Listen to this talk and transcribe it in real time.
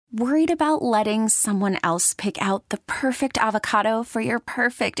Worried about letting someone else pick out the perfect avocado for your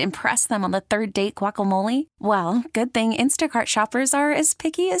perfect impress them on the third date guacamole? Well, good thing Instacart shoppers are as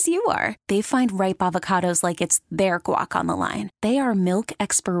picky as you are. They find ripe avocados like it's their guac on the line. They are milk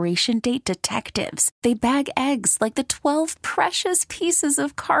expiration date detectives. They bag eggs like the 12 precious pieces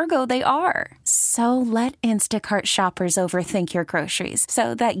of cargo they are. So let Instacart shoppers overthink your groceries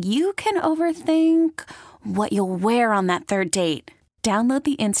so that you can overthink what you'll wear on that third date. Download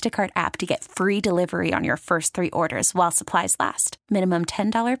the Instacart app to get free delivery on your first 3 orders while supplies last. Minimum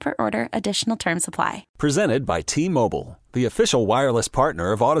 $10 per order. Additional terms apply. Presented by T-Mobile, the official wireless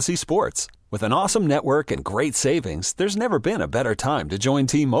partner of Odyssey Sports. With an awesome network and great savings, there's never been a better time to join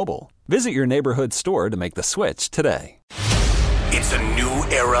T-Mobile. Visit your neighborhood store to make the switch today. It's a new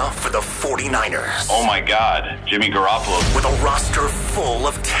era for the 49ers. Oh my God, Jimmy Garoppolo. With a roster full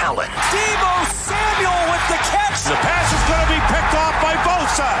of talent. Deebo Samuel with the catch. The pass is going to be picked off by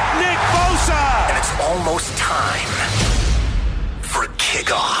Bosa. Nick Bosa. And it's almost time for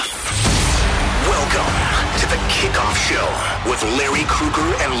kickoff. Welcome to the Kickoff Show with Larry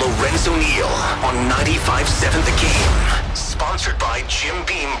Krueger and Lorenzo Neal on 95.7 The Game. Sponsored by Jim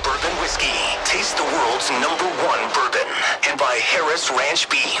Beam Bourbon Whiskey. Taste the world's #1 bourbon. And by Harris Ranch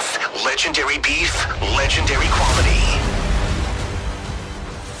Beef. Legendary beef, legendary quality.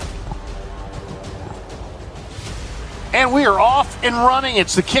 And we are off and running.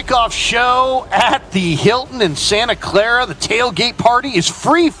 It's the Kickoff Show at the Hilton in Santa Clara. The tailgate party is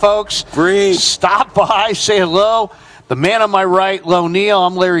free, folks. Free. Stop by, say hello. The man on my right, Lo Neal.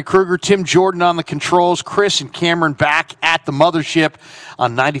 I'm Larry Krueger. Tim Jordan on the controls. Chris and Cameron back at the mothership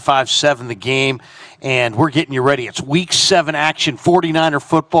on 95.7 The Game. And we're getting you ready. It's Week 7 action, 49er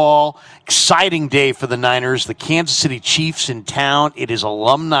football. Exciting day for the Niners. The Kansas City Chiefs in town. It is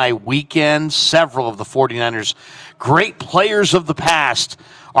alumni weekend. Several of the 49ers' great players of the past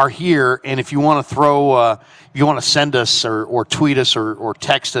are here. And if you want to throw, you want to send us or tweet us or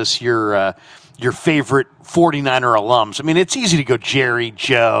text us your favorite 49er alums. I mean, it's easy to go Jerry,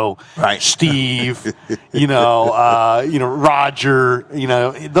 Joe, right. Steve, Roger,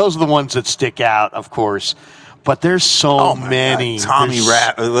 those are the ones that stick out, of course. But there's so many. God. Tommy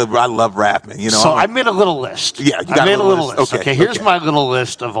Rapp. I love Rappman. So I made a little list. Yeah, you got I made a little list. Okay, here's my little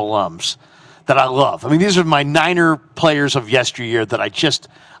list of alums that I love. I mean, these are my Niner players of yesteryear that I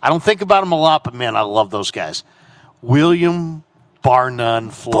don't think about them a lot, but man, I love those guys. William Bar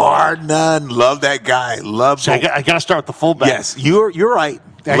none, Floyd. Bar none. Love that guy. So I got to start with the fullback. Yes, you're right.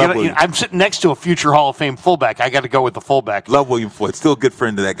 I'm sitting next to a future Hall of Fame fullback. I got to go with the fullback. Love William Floyd. Still a good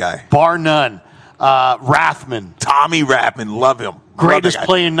friend to that guy. Bar none. Rathman. Tommy Rathman. Love him. Greatest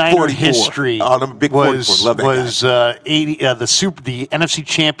play in Niner history. I'm a big 44. Love that guy. The NFC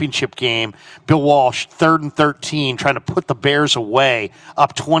Championship game. Bill Walsh, 3rd and 13, trying to put the Bears away.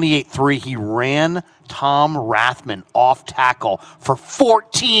 Up 28-3. He ran Tom Rathman off tackle for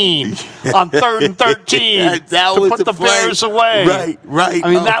 14 on 3rd and 13 to put the Bears away. Right.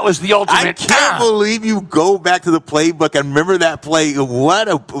 I mean, that was the ultimate. I can't believe you go back to the playbook and remember that play.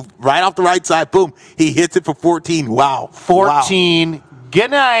 Right off the right side, boom. He hits it for 14. Wow. 14. Wow.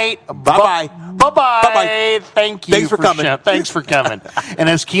 Good night. Bye-bye. Bye-bye. Thank you. Thanks for coming. Thanks for coming. And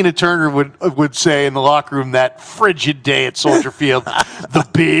as Keena Turner would say in the locker room that frigid day at Soldier Field, the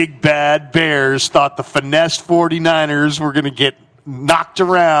big bad Bears thought the finesse 49ers were going to get knocked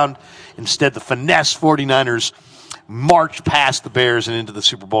around. Instead, the finesse 49ers marched past the Bears and into the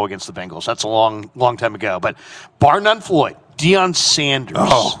Super Bowl against the Bengals. That's a long time ago. But bar none, Floyd. Deion Sanders.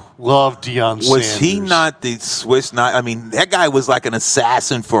 Love Deion Sanders. Was he not the Swiss knife? I mean, that guy was like an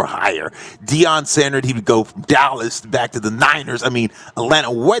assassin for hire. Deion Sanders, he would go from Dallas back to the Niners. I mean,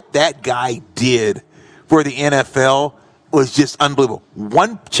 Atlanta. What that guy did for the NFL was just unbelievable.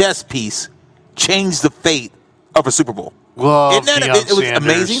 One chess piece changed the fate of a Super Bowl. Love Deion Sanders. It was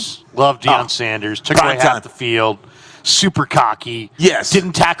amazing. Love Deion Sanders. Took away half the field. Super cocky. Yes.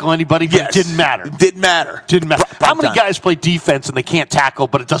 Didn't tackle anybody, but it didn't matter. Didn't matter. How many guys play defense and they can't tackle,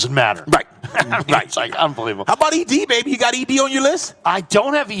 but it doesn't matter? Right. Right. It's like unbelievable. How about ED, baby? You got ED on your list? I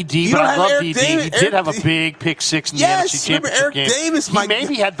don't have ED, but I love ED. He did have a big pick six in the NFC Championship game. Davis, he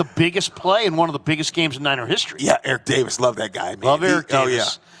maybe had the biggest play in one of the biggest games in Niner history. Yeah, Eric Davis. Love that guy, man. Love Eric Davis. Oh, yeah.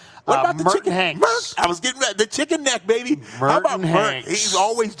 What about the Merton chicken? Hanks. I was getting the chicken neck, baby. How about Hanks. He's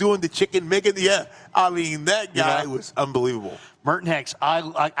always doing the chicken making. Yeah, I mean that guy was unbelievable. Merton Hanks. I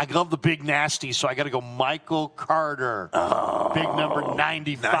love the big nasty, so I got to go Michael Carter. Big number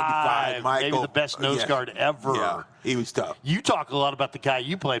 95. Michael. Maybe the best nose guard ever. Yeah. He was tough. You talk a lot about the guy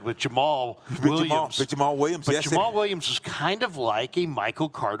you played with, Jamal Williams. Jamal Williams. But yes, Jamal Williams was kind of like a Michael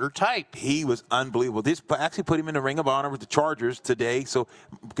Carter type. He was unbelievable. This actually put him in the Ring of Honor with the Chargers today. So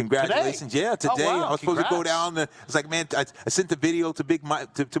congratulations. Today? Yeah, today. Oh, wow. I was supposed to go down. It's like, man, I sent the video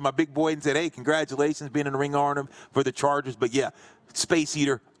to my big boy and said, hey, congratulations being in the Ring of Honor for the Chargers. But yeah, space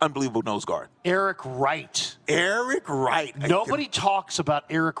eater, unbelievable nose guard. Eric Wright. Nobody talks about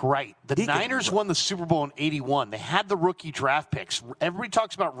Eric Wright. The Niners won the Super Bowl in 81. They had the rookie draft picks. Everybody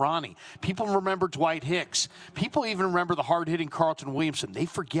talks about Ronnie. People remember Dwight Hicks. People even remember the hard-hitting Carlton Williamson. They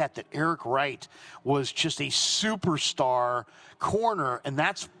forget that Eric Wright was just a superstar corner, and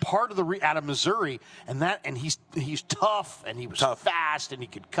that's part of the out of Missouri. And he's tough, and he was fast, and he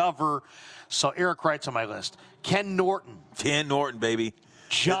could cover. So Eric Wright's on my list. Ken Norton, baby.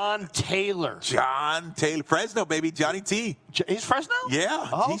 John Taylor. Fresno, baby. Johnny T. He's Fresno?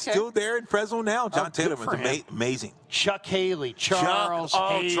 Yeah. He's still there in Fresno now. John Taylor was amazing. Chuck Haley. Charles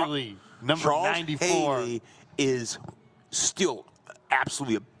Haley. Number Charles 94. Haley is still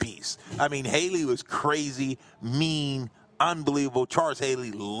absolutely a beast. I mean, Haley was crazy, mean, unbelievable. Charles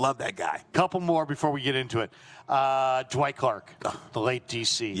Haley, love that guy. Couple more before we get into it. Dwight Clark, the late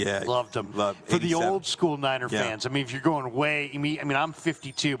DC. Yeah, loved him. For the old school Niner fans, I mean, if you're going way, I mean, I'm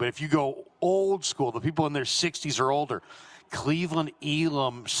 52, but if you go old school, the people in their 60s or older, Cleveland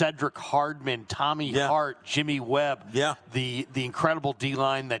Elam, Cedric Hardman, Tommy Hart, Jimmy Webb, the incredible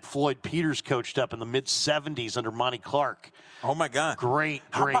D-line that Floyd Peters coached up in the mid-'70s under Monty Clark. Oh, my God. Great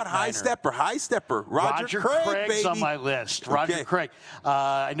How about High Stepper? Roger Craig's baby. On my list. Roger Craig.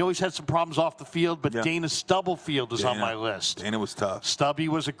 I know he's had some problems off the field, but Dana Stubblefield is on my list. Dana was tough. Stubby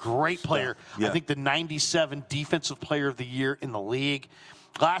was a great player. I think the 97 Defensive Player of the Year in the league.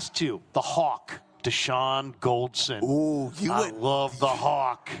 Last two, the Hawk, Deshaun Goldson. Ooh, I love the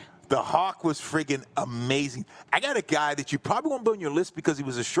Hawk. The Hawk was friggin' amazing. I got a guy that you probably won't put on your list because he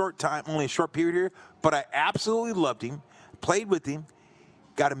was only a short period here, but I absolutely loved him. Played with him,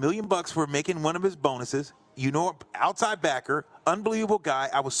 got $1 million for making one of his bonuses. You know, outside backer, unbelievable guy.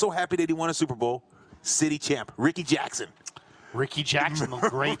 I was so happy that he won a Super Bowl. City champ, Ricky Jackson. Ricky Jackson, the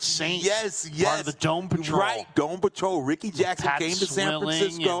great Saint. Yes. Part of the Dome Patrol. Right, Dome Patrol. Ricky Jackson came to San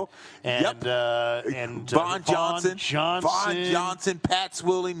Francisco. And Vaughn Johnson, Pat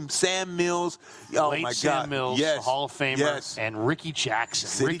Swilling, Sam Mills. Oh, late my God. Sam Mills, yes. Hall of Famer. Yes. And Ricky Jackson.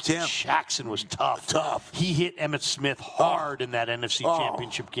 City Ricky champ. Jackson was tough. He hit Emmitt Smith hard in that NFC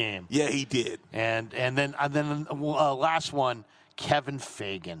Championship game. Yeah, he did. And then last one, Kevin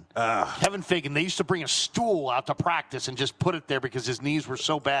Fagan. Kevin Fagan, they used to bring a stool out to practice and just put it there because his knees were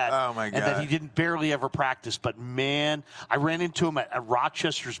so bad. Oh, my God. And that he didn't barely ever practice. But, man, I ran into him at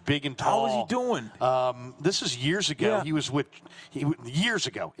Rochester's Big and Tall. How was he doing? This is years ago. Yeah. He was years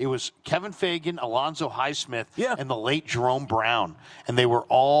ago. It was Kevin Fagan, Alonzo Highsmith, and the late Jerome Brown. And they were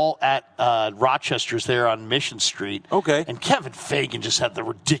all at Rochester's there on Mission Street. Okay. And Kevin Fagan just had the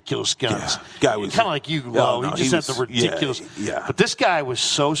ridiculous guns. Yeah. Guy was kind of like you, Lo. He just had the ridiculous. Yeah. But this guy was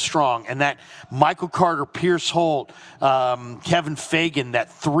so strong. And that Michael Carter, Pierce Holt, Kevin Fagan, that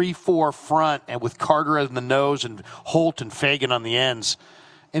 3-4 front, and with Carter in the nose and Holt and Fagan on the ends,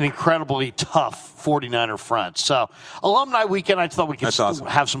 an incredibly tough 49er front. So, Alumni Weekend, I thought we could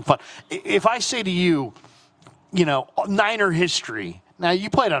have some fun. If I say to you, Niner history. Now, you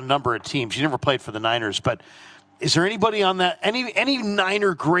played on a number of teams. You never played for the Niners, but is there anybody on that, any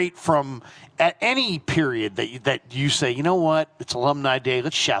Niner great from at any period that you say, you know what, it's Alumni Day,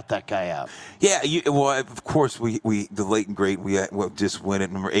 let's shout that guy out? Yeah, of course, we the late and great, we just went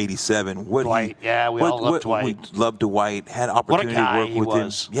at number 87. Dwight, we all love Dwight. We loved Dwight, had opportunity to work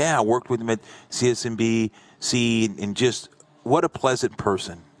with him. Yeah, I worked with him at CSNBC, and just what a pleasant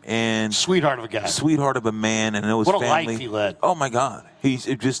person. And sweetheart of a guy. Sweetheart of a man, and his family. What a life he led. Oh, my God. He's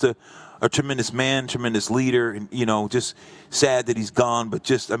just a tremendous man, tremendous leader, and, just sad that he's gone. But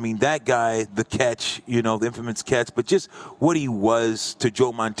that guy, the catch, the infamous catch, but just what he was to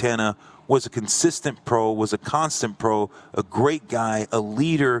Joe Montana, was a consistent pro, was a constant pro, a great guy, a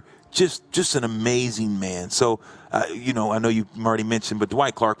leader, just an amazing man. So, I know you already mentioned, but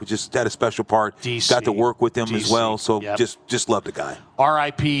Dwight Clark had a special part. DC, got to work with him as well. So yep. just loved the guy.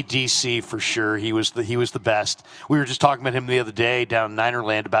 R.I.P. DC for sure. He was the best. We were just talking about him the other day down in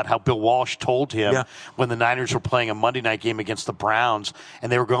Ninerland about how Bill Walsh told him when the Niners were playing a Monday night game against the Browns and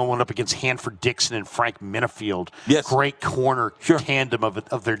they were going up against Hanford Dixon and Frank Minifield. Yes. Great corner tandem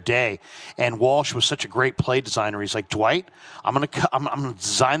of their day. And Walsh was such a great play designer. He's like, Dwight, I'm gonna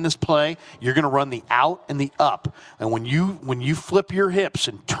design this play. You're gonna run the out and the up. And when you flip your hips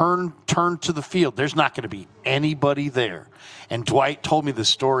and turn turn to the field. There's not going to be anybody there. And Dwight told me this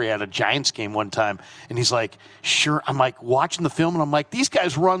story at a Giants game one time, and he's like, sure. I'm like watching the film, and I'm like, these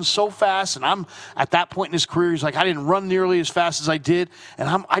guys run so fast. And I'm at that point in his career, he's like, I didn't run nearly as fast as I did,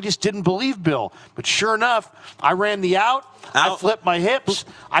 and I just didn't believe Bill. But sure enough, I ran the out. I flipped my hips.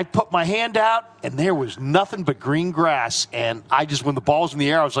 I put my hand out, and there was nothing but green grass. And I just, when the ball was in the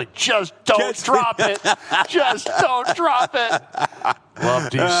air, I was like, just don't drop it. Just don't drop it.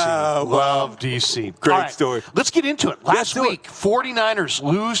 Love DC. Love DC. Great story. Let's get into it. Last week, 49ers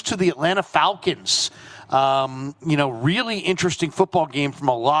lose to the Atlanta Falcons. Really interesting football game on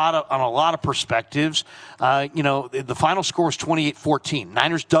a lot of perspectives. The final score was 28-14.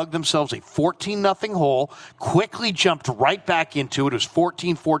 Niners dug themselves a 14-0 hole, quickly jumped right back into it. It was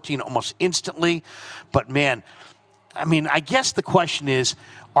 14-14 almost instantly. But, man, I guess the question is,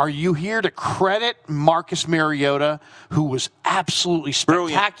 are you here to credit Marcus Mariota, who was absolutely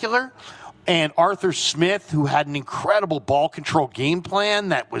spectacular, brilliant, and Arthur Smith, who had an incredible ball control game plan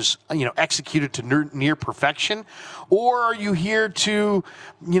that was, executed to near perfection? Or are you here to,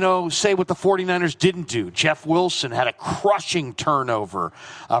 say what the 49ers didn't do? Jeff Wilson had a crushing turnover.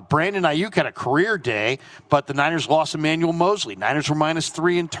 Brandon Ayuk had a career day, but the Niners lost Emmanuel Mosley. Niners were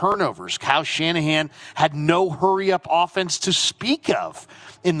 -3 in turnovers. Kyle Shanahan had no hurry-up offense to speak of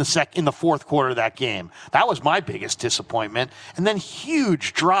in the fourth quarter of that game. That was my biggest disappointment. And then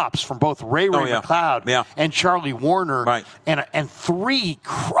huge drops from both Ray McLeod and Charlie Warner, right, and 3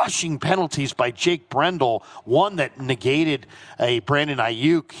 crushing penalties by Jake Brendel, one that negated a Brandon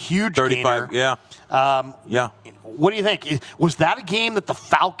Ayuk huge 35 gainer. What do you think? Was that a game that the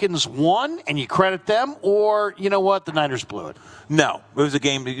Falcons won and you credit them, or you know what, the Niners blew it? No, it was a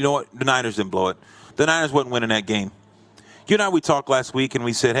game. You know what? The Niners didn't blow it. The Niners wasn't winning that game. You and I, we talked last week, and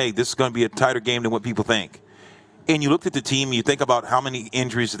we said, hey, this is going to be a tighter game than what people think. And you looked at the team, and you think about how many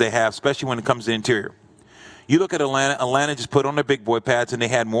injuries they have, especially when it comes to the interior. You look at Atlanta. Atlanta just put on their big boy pads, and they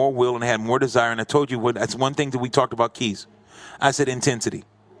had more will and they had more desire. And I told you, that's one thing that we talked about keys. I said intensity.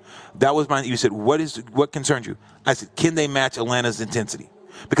 That was mine. You said, what concerns you? I said, can they match Atlanta's intensity?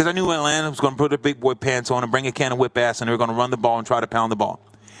 Because I knew Atlanta was going to put their big boy pants on and bring a can of whip ass, and they were going to run the ball and try to pound the ball.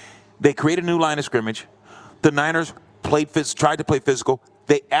 They created a new line of scrimmage. The Niners tried to play physical.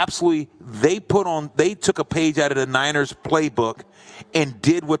 They took a page out of the Niners playbook and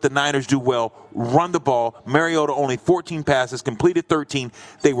did what the Niners do well, run the ball. Mariota only 14 passes, completed 13.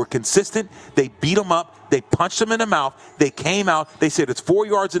 They were consistent. They beat them up. They punched them in the mouth. They came out. They said it's 4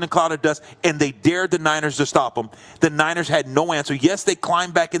 yards in a cloud of dust, and they dared the Niners to stop them. The Niners had no answer. Yes, they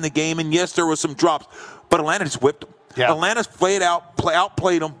climbed back in the game, and yes, there were some drops, but Atlanta just whipped them. Yeah. Atlanta's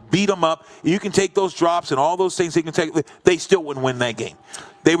outplayed them, beat them up. You can take those drops and all those things they still wouldn't win that game.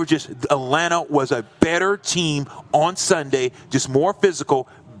 Atlanta was a better team on Sunday, just more physical,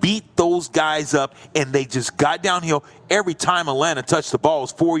 beat those guys up, and they just got downhill. Every time Atlanta touched the ball, it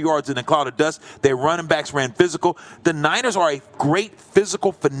was 4 yards in a cloud of dust. Their running backs ran physical. The Niners are a great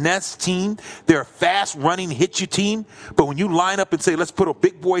physical finesse team. They're a fast running, hit you team. But when you line up and say, let's put up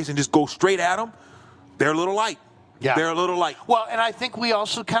big boys and just go straight at them, they're a little light. Yeah. They're a little light. Well, and I think we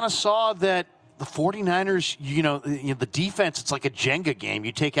also kind of saw that the 49ers, the defense, it's like a Jenga game.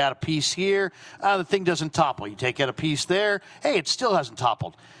 You take out a piece here, the thing doesn't topple. You take out a piece there, hey, it still hasn't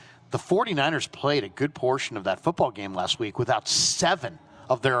toppled. The 49ers played a good portion of that football game last week without 7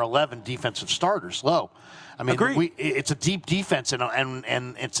 of their 11 defensive starters low. I mean, it's a deep defense, and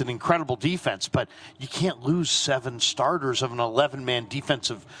it's an incredible defense, but you can't lose 7 starters of an 11-man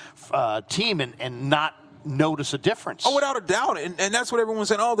defensive team and not notice a difference. Oh, without a doubt. And that's what everyone's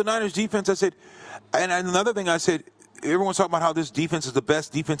saying. Oh, the Niners defense. I said, and another thing I said, everyone's talking about how this defense is the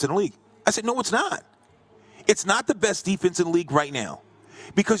best defense in the league. I said, no, it's not. It's not the best defense in the league right now.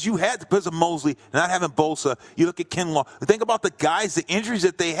 Because because of Mosley, not having Bosa, you look at Kinlaw. Think about the guys, the injuries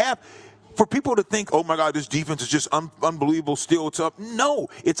that they have. For people to think, oh, my God, this defense is just unbelievable, still it's up. No,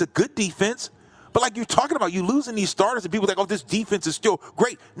 it's a good defense. But like you're talking about, you losing these starters and people think, oh, this defense is still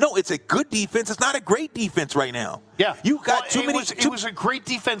great. No, it's a good defense. It's not a great defense right now. Yeah. You got too many. It was a great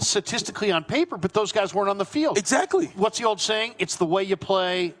defense statistically on paper, but those guys weren't on the field. Exactly. What's the old saying? It's the way you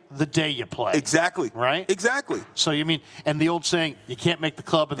play, the day you play. Exactly. Right? Exactly. So and the old saying, you can't make the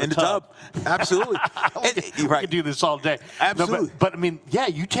club in the tub. Absolutely. We could do this all day. Absolutely. No, but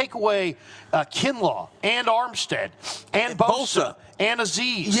you take away Kinlaw and Armstead and Bosa. And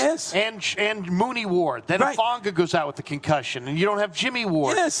Aziz. Yes. And Mooney Ward. Then Fonga goes out with the concussion, and you don't have Jimmy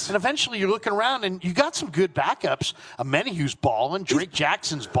Ward. Yes. And eventually you're looking around, and you got some good backups. Menahue's balling. Drake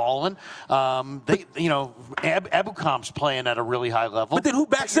Jackson's balling. Ebukam's playing at a really high level. But then who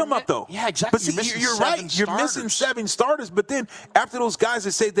backs them up, though. Yeah, exactly. But see, you're right. You're missing 7 starters. But then after those guys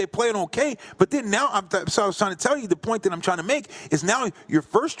that say they played okay, but then now, so I was trying to tell you, the point that I'm trying to make is now your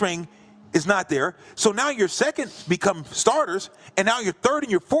first string is not there. So now your second become starters, and now your third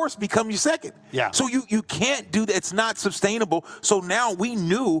and your fourth become your second. Yeah. So you can't do that. It's not sustainable. So now we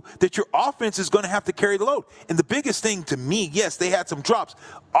knew that your offense is going to have to carry the load. And the biggest thing to me, yes, they had some drops.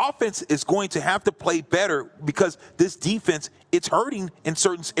 Offense is going to have to play better because this defense, it's hurting in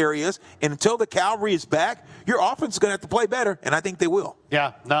certain areas. And until the cavalry is back, your offense is going to have to play better, and I think they will.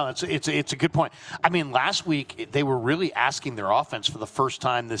 Yeah, no, it's a good point. I mean, last week they were really asking their offense for the first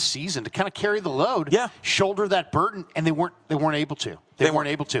time this season to kind of carry the load, shoulder that burden, and they weren't able to. They weren't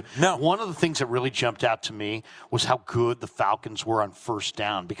able to. No. One of the things that really jumped out to me was how good the Falcons were on first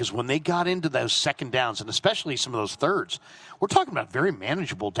down, because when they got into those second downs, and especially some of those thirds, we're talking about very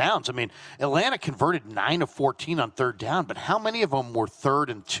manageable downs. I mean, Atlanta converted 9 of 14 on third down, but how many of them were 3rd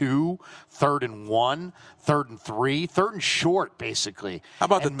and 2, 3rd and 1, 3rd and 3, 3rd and short, basically? How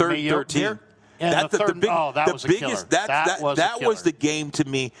about the 3rd and 13? That was a killer. That was the game to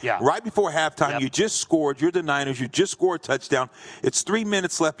me. Yeah. Right before halftime, you just scored. You're the Niners. You just scored a touchdown. It's 3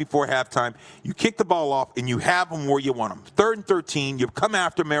 minutes left before halftime. You kick the ball off, and you have them where you want them. 3rd and 13. You come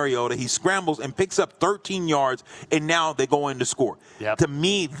after Mariota. He scrambles and picks up 13 yards, and now they go in to score. Yep. To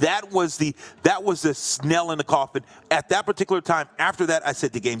me, that was the nail in the coffin. At that particular time, after that, I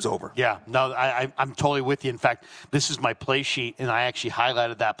said the game's over. Yeah, no, I'm totally with you. In fact, this is my play sheet, and I actually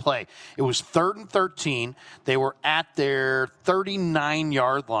highlighted that play. It was 3rd and 13. They were at their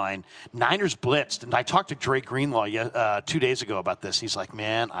 39-yard line. Niners blitzed, and I talked to Dre Greenlaw 2 days ago about this. He's like,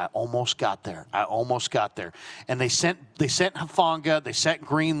 man, I almost got there. And they sent Hufanga, they sent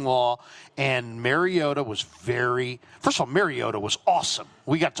Greenlaw, and Mariota was first of all, Mariota was awesome.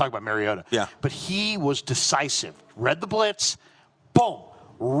 We got to talk about Mariota. Yeah. But he was decisive. Read the blitz, boom,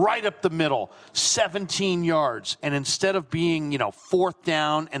 right up the middle, 17 yards. And instead of being, 4th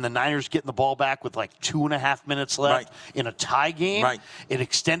down and the Niners getting the ball back with like 2.5 minutes left in a tie game, it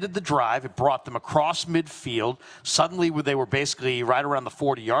extended the drive. It brought them across midfield. Suddenly they were basically right around the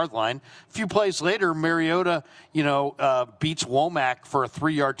 40-yard line. A few plays later, Mariota, beats Womack for a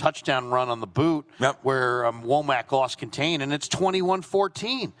 3-yard touchdown run on the boot where Womack lost contain, and it's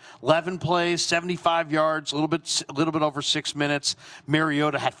 21-14. 11 plays, 75 yards, a little bit over 6 minutes.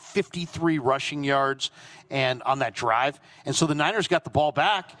 Mariota had 53 rushing yards and on that drive. And so the Niners got the ball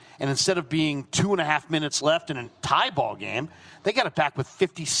back, and instead of being 2.5 minutes left in a tie ball game, they got it back with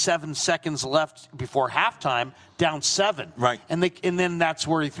 57 seconds left before halftime, down 7. Right. And then that's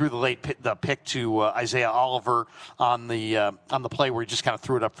where he threw the pick to Isaiah Oliver on the play where he just kind of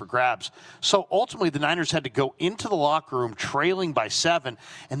threw it up for grabs. So ultimately the Niners had to go into the locker room trailing by 7,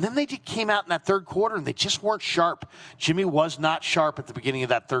 and then they came out in that third quarter and they just weren't sharp. Jimmy was not sharp at the beginning of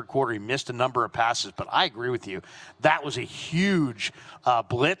that third quarter. He missed a number of passes, but I agree with you. That was a huge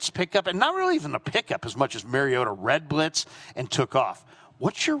blitz pickup, and not really even a pickup as much as Mariota read blitz and took off.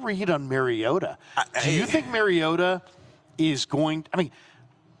 What's your read on Mariota? Do you think Mariota is going – I mean,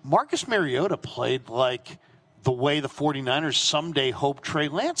 Marcus Mariota played like the way the 49ers someday hope Trey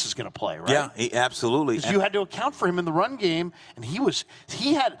Lance is going to play, right? Yeah, absolutely. Because you had to account for him in the run game, and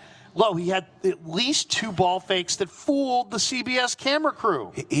he had at least 2 ball fakes that fooled the CBS camera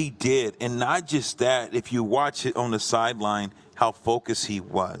crew. He did, and not just that. If you watch it on the sideline, how focused he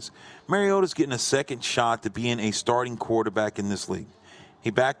was. Mariota's getting a second shot to being a starting quarterback in this league. He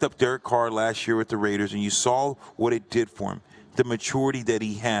backed up Derek Carr last year with the Raiders, and you saw what it did for him. The maturity that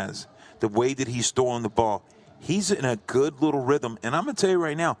he has, the way that he's throwing the ball. He's in a good little rhythm, and I'm going to tell you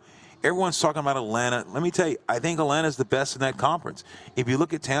right now, everyone's talking about Atlanta. Let me tell you, I think Atlanta's the best in that conference. If you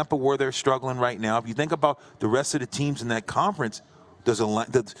look at Tampa, where they're struggling right now, if you think about the rest of the teams in that conference, does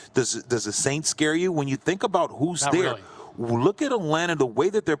the Saints scare you? When you think about who's Not there, really. Look at Atlanta, the way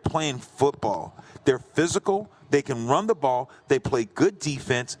that they're playing football. They're physical. They can run the ball. They play good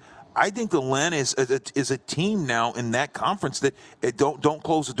defense. I think Atlanta is a team now in that conference that don't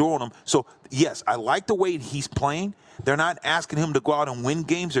close the door on them. So, yes, I like the way he's playing. They're not asking him to go out and win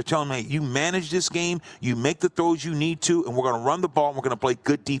games. They're telling him, hey, you manage this game, you make the throws you need to, and we're going to run the ball, and we're going to play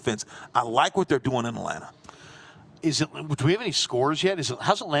good defense. I like what they're doing in Atlanta. Do we have any scores yet?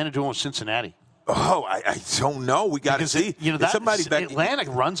 How's Atlanta doing with Cincinnati? Oh, I don't know. We got to see. Atlanta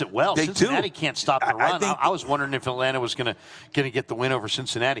runs it well. They Cincinnati do. Can't stop the run. I was wondering if Atlanta was going to get the win over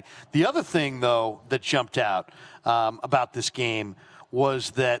Cincinnati. The other thing, though, that jumped out about this game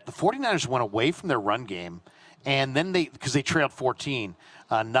was that the 49ers went away from their run game, and then because they trailed 14-0.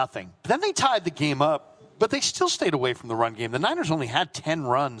 But then they tied the game up But they still stayed away from the run game. The Niners only had 10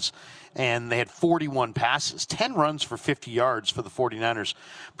 runs, and they had 41 passes. 10 runs for 50 yards for the 49ers.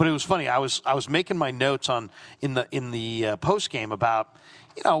 But it was funny. I was making my notes in the post game about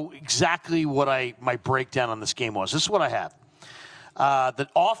exactly what my breakdown on this game was. This is what I have.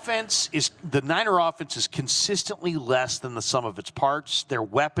 The Niner offense is consistently less than the sum of its parts. Their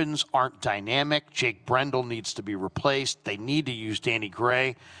weapons aren't dynamic. Jake Brendel needs to be replaced. They need to use Danny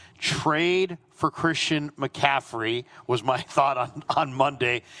Gray. Trade for Christian McCaffrey was my thought on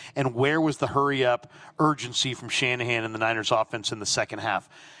Monday. And where was the hurry-up urgency from Shanahan and the Niners offense in the second half?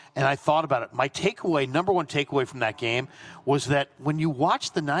 And I thought about it. My number one takeaway from that game was that when you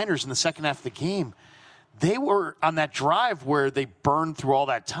watch the Niners in the second half of the game, they were on that drive where they burned through all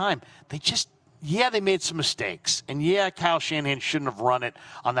that time. They made some mistakes. And Kyle Shanahan shouldn't have run it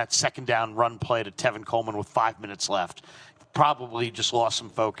on that second down run play to Tevin Coleman with 5 minutes left. Probably just lost some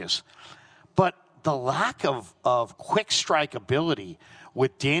focus. But the lack of quick strike ability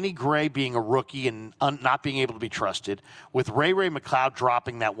with Danny Gray being a rookie and not being able to be trusted, with Ray McCloud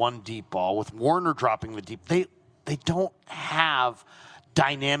dropping that one deep ball, with Warner dropping the deep, they don't have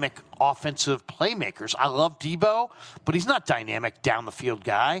dynamic offensive playmakers. I love Debo, but he's not dynamic down the field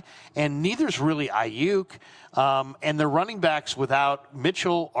guy, and neither's really Ayuk. And the running backs without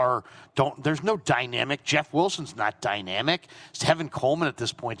Mitchell there's no dynamic. Jeff Wilson's not dynamic. Tevin Coleman at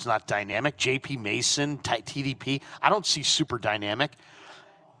this point is not dynamic. J.P. Mason, TDP, I don't see super dynamic.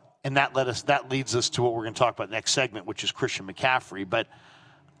 And that leads us to what we're going to talk about next segment, which is Christian McCaffrey. But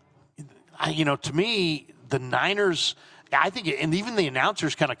to me, the Niners, I think, and even the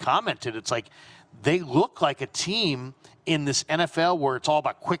announcers kind of commented, it's like they look like a team in this NFL where it's all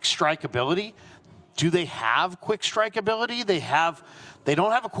about quick strike ability. Do they have quick strike ability? They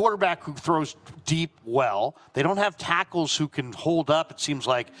don't have a quarterback who throws deep well. They don't have tackles who can hold up, it seems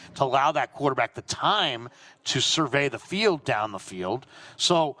like, to allow that quarterback the time to survey the field down the field.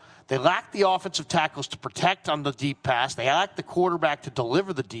 So they lack the offensive tackles to protect on the deep pass. They lack the quarterback to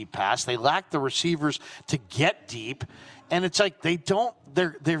deliver the deep pass. They lack the receivers to get deep. And it's like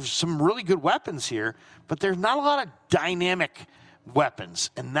there's some really good weapons here, but there's not a lot of dynamic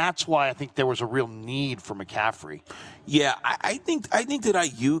weapons. And that's why I think there was a real need for McCaffrey. Yeah, I think that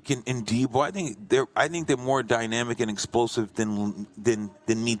Ayuk and Debo, I think they're more dynamic and explosive than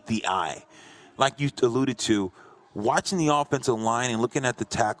meet the eye. Like you alluded to, watching the offensive line and looking at the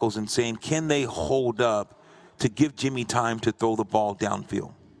tackles and saying, can they hold up to give Jimmy time to throw the ball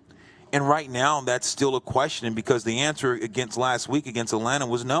downfield? And right now, that's still a question because the answer last week against Atlanta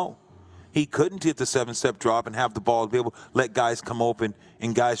was no. He couldn't get the 7-step drop and have the ball be able to let guys come open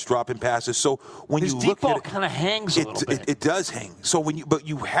and guys dropping passes. So when his you deep look ball at it, kind of hangs a little bit. It does hang. So but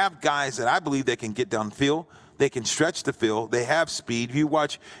you have guys that I believe that can get downfield. They can stretch the field. They have speed. If you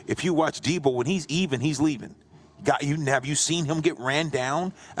watch Debo, when he's even, he's leaving. Have you seen him get ran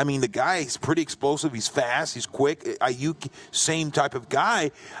down? I mean, the guy is pretty explosive. He's fast. He's quick. Ayuk, same type of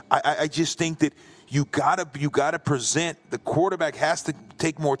guy. I just think that you gotta present. The quarterback has to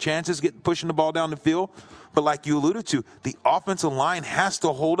take more chances, pushing the ball down the field. But like you alluded to, the offensive line has to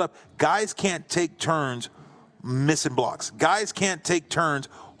hold up. Guys can't take turns missing blocks. Guys can't take turns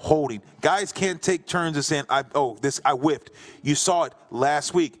holding. Guys can't take turns and saying, I whiffed. You saw it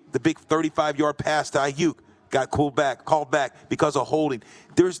last week. The big 35-yard pass to Ayuk got called back because of holding.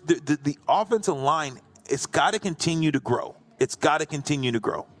 There's the offensive line. It's got to continue to grow.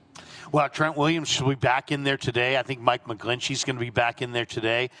 Well, Trent Williams will be back in there today. I think Mike McGlinchey's going to be back in there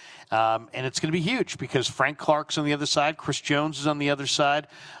today. And it's going to be huge because Frank Clark's on the other side. Chris Jones is on the other side.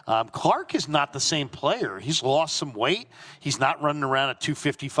 Clark is not the same player. He's lost some weight. He's not running around at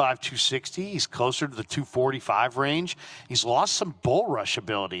 255, 260. He's closer to the 245 range. He's lost some bull rush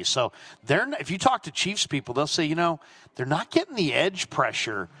ability. So if you talk to Chiefs people, they'll say, they're not getting the edge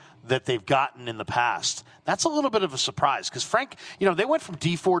pressure that they've gotten in the past. That's a little bit of a surprise because Frank, they went from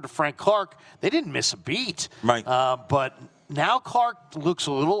D Ford to Frank Clark. They didn't miss a beat. Right. But now Clark looks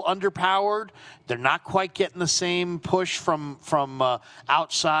a little underpowered. They're not quite getting the same push from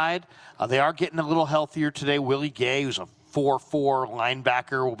outside. They are getting a little healthier today. Willie Gay, who's a 4-4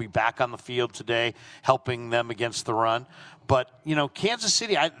 linebacker, will be back on the field today, helping them against the run. But, Kansas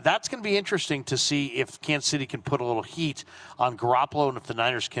City, that's going to be interesting to see if Kansas City can put a little heat on Garoppolo and if the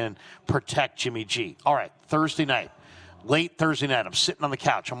Niners can protect Jimmy G. All right, Thursday night. late Thursday night. I'm sitting on the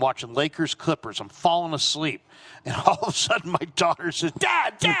couch. I'm watching Lakers Clippers. I'm falling asleep. And all of a sudden, my daughter says,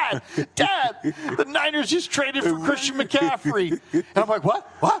 Dad, the Niners just traded for Christian McCaffrey. And I'm like, what?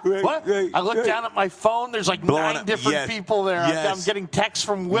 I look down at my phone. There's like 9 different people there. I'm getting texts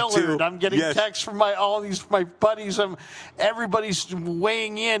from Willard. I'm getting texts from my buddies. Everybody's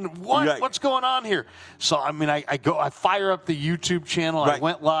weighing in. What's going on here? So, I mean, I fire up the YouTube channel. I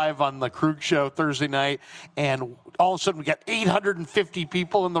went live on the Krug Show Thursday night, and all of a sudden we got 850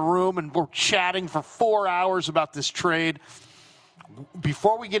 people in the room, and we're chatting for 4 hours about this trade.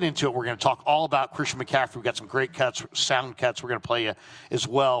 Before we get into it, we're going to talk all about Christian McCaffrey. We've got some great sound cuts we're going to play you as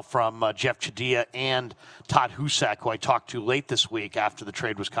well from Jeff Chadiha and Todd Husak, who I talked to late this week after the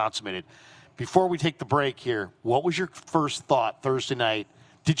trade was consummated. Before we take the break here, what was your first thought Thursday night?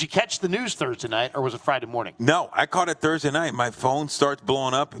 Did you catch the news Thursday night, or was it Friday morning? No, I caught it Thursday night. My phone starts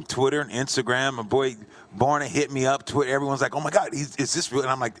blowing up on Twitter and Instagram. My boy Barna hit me up. Twitter. Everyone's like, oh, my God, is this real?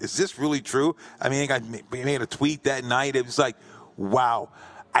 And I'm like, is this really true? I mean, I made a tweet that night. It was like, wow.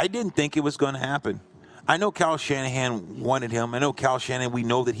 I didn't think it was going to happen. I know Kyle Shanahan wanted him. I know Kyle Shanahan, we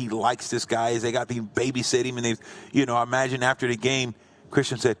know that he likes this guy. They got to babysit him. And I imagine after the game,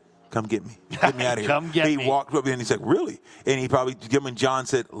 Christian said, come get me. Get me out of here. Come get me. He walked up and he said, really? And he probably, him and John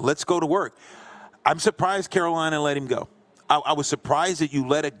said, let's go to work. I'm surprised Carolina let him go. I was surprised that you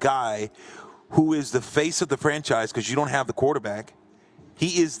let a guy who is the face of the franchise, because you don't have the quarterback.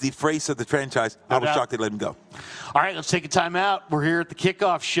 He is the face of the franchise. I was shocked they let him go. All right, let's take a time out. We're here at the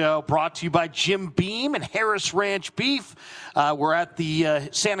Kickoff Show, brought to you by Jim Beam and Harris Ranch Beef. We're at the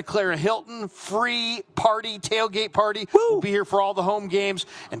Santa Clara Hilton free party, tailgate party. Woo! We'll be here for all the home games.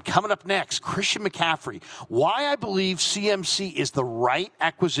 And coming up next, Christian McCaffrey. Why I believe CMC is the right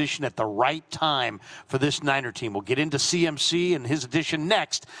acquisition at the right time for this Niner team. We'll get into CMC and his addition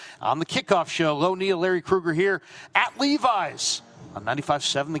next on the Kickoff Show. Lo Neal, Larry Krueger here at Levi's on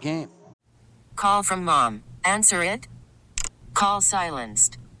 95.7 The Game. Call from mom. Answer it. Call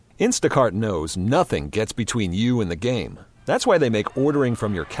silenced. Instacart knows nothing gets between you and the game. That's why they make ordering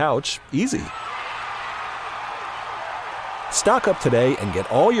from your couch easy. Stock up today and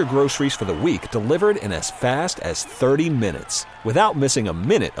get all your groceries for the week delivered in as fast as 30 minutes without missing a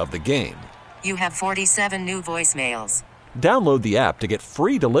minute of the game. You have 47 new voicemails. Download the app to get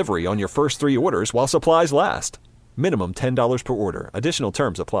free delivery on your first 3 orders while supplies last. Minimum $10 per order. Additional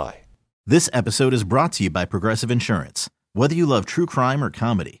terms apply. This episode is brought to you by Progressive Insurance. Whether you love true crime or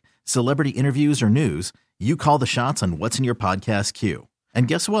comedy, celebrity interviews or news, you call the shots on what's in your podcast queue. And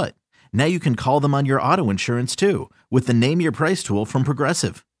guess what? Now you can call them on your auto insurance too with the Name Your Price tool from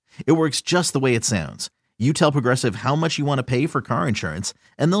Progressive. It works just the way it sounds. You tell Progressive how much you want to pay for car insurance,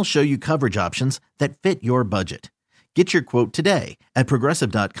 and they'll show you coverage options that fit your budget. Get your quote today at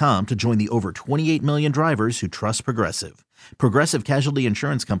Progressive.com to join the over 28 million drivers who trust Progressive. Progressive Casualty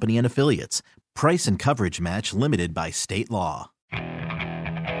Insurance Company and Affiliates. Price and coverage match limited by state law.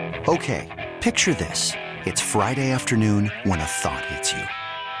 Okay, picture this. It's Friday afternoon when a thought hits you.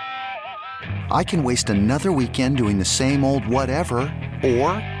 I can waste another weekend doing the same old whatever,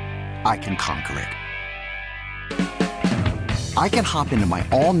 or I can conquer it. I can hop into my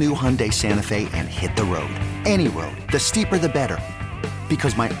all-new Hyundai Santa Fe and hit the road. Any road. The steeper, the better.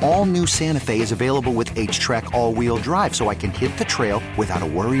 Because my all-new Santa Fe is available with H-Track all-wheel drive, so I can hit the trail without a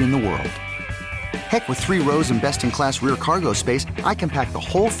worry in the world. Heck, with 3 rows and best-in-class rear cargo space, I can pack the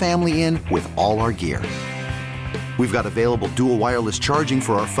whole family in with all our gear. We've got available dual wireless charging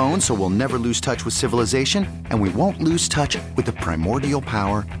for our phones, so we'll never lose touch with civilization, and we won't lose touch with the primordial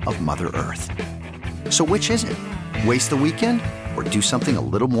power of Mother Earth. So which is it? Waste the weekend or do something a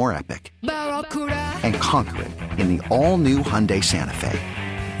little more epic? And conquer it in the all-new Hyundai Santa Fe.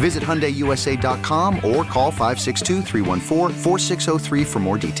 Visit HyundaiUSA.com or call 562-314-4603 for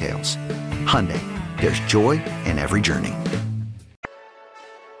more details. Hyundai, there's joy in every journey.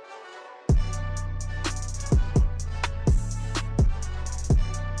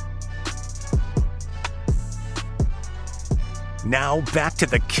 Now back to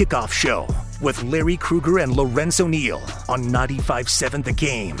the Kickoff Show with Larry Krueger and Lorenzo Neal on 95.7 The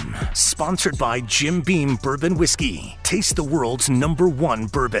Game. Sponsored by Jim Beam Bourbon Whiskey. Taste the world's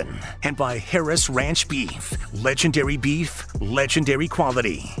 #1 bourbon. And by Harris Ranch Beef. Legendary beef, legendary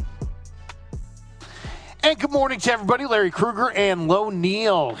quality. And good morning to everybody. Larry Krueger and Lo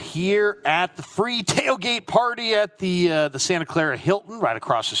Neal here at the free tailgate party at the Santa Clara Hilton right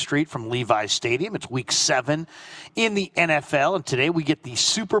across the street from Levi's Stadium. It's week 7 in the NFL, and today we get the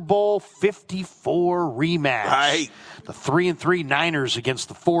Super Bowl 54 rematch. Right. The 3-3 Niners against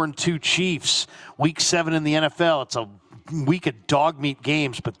the 4-2 Chiefs. Week 7 in the NFL. It's a week of dog meat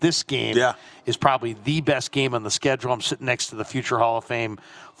games, but this game is probably the best game on the schedule. I'm sitting next to the future Hall of Fame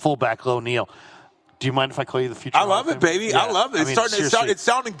fullback Lo Neal. Do you mind if I call you the future? I love it, baby. Yeah. I love it. It's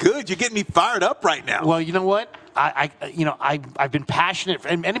sounding good. You're getting me fired up right now. Well, you know what? I've been passionate,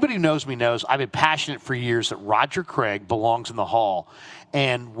 and anybody who knows me knows I've been passionate for years that Roger Craig belongs in the Hall.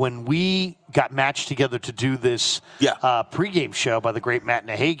 And when we got matched together to do this pregame show by the great Matt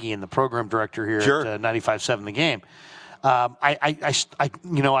Nahagy and the program director here at 95.7 The Game, I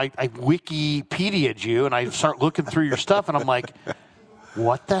Wikipedia'd you, and I start looking through your stuff, and I'm like,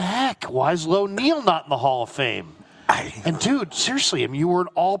 what the heck? Why is Lo Neal not in the Hall of Fame? And, dude, seriously, I mean, you were an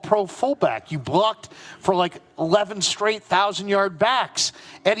all-pro fullback. You blocked for, 11 straight 1,000-yard backs.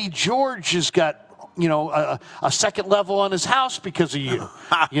 Eddie George has got, a second level on his house because of you.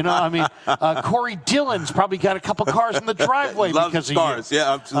 Corey Dillon's probably got a couple cars in the driveway because of you.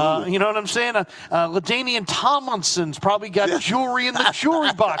 Yeah, absolutely. You know what I'm saying? LaDainian Tomlinson's probably got jewelry in the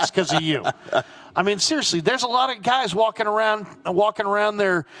jewelry box because of you. I mean, seriously, there's a lot of guys walking around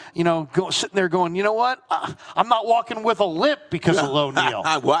there, sitting there going, you know what? I'm not walking with a limp because of Lo Neal.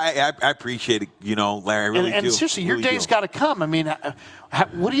 Well, I appreciate it, Larry. I really do. And seriously, your day's got to come. I mean,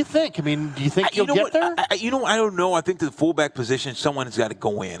 what do you think? I mean, do you think you'll get there? I don't know. I think the fullback position, someone's got to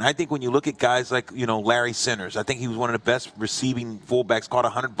go in. I think when you look at guys like, Larry Centers, I think he was one of the best receiving fullbacks, caught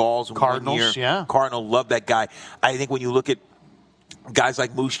 100 balls in Cardinals, 1 year. yeah. Cardinal, love that guy. I think when you look at guys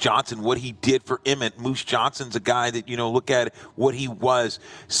like Moose Johnson, what he did for Emmett. Moose Johnson's a guy that, look at what he was.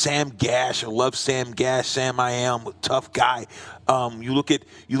 Sam Gash, I love Sam Gash. Sam I am, tough guy. You look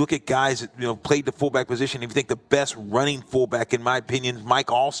at guys that, played the fullback position. If you think the best running fullback, in my opinion, is Mike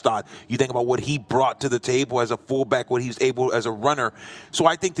Alstott. You think about what he brought to the table as a fullback, what he was able as a runner. So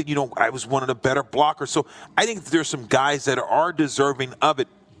I think that, I was one of the better blockers. So I think that there's some guys that are deserving of it.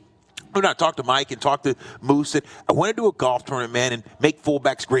 When I talked to Mike and talked to Moose, that I want to do a golf tournament, man, and make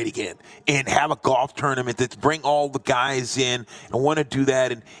fullbacks great again, and have a golf tournament that's bring all the guys in. I want to do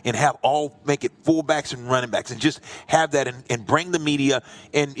that and make it fullbacks and running backs, and just have that and bring the media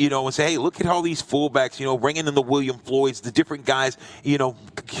and and say, hey, look at all these fullbacks, bringing in the William Floyds, the different guys,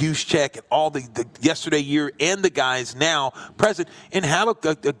 Juszczyk and all the yesterday year and the guys now present, and have a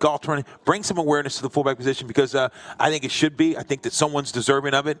golf tournament, bring some awareness to the fullback position, because I think it should be. I think that someone's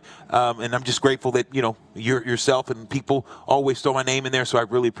deserving of it. And I'm just grateful that, yourself and people always throw my name in there, so I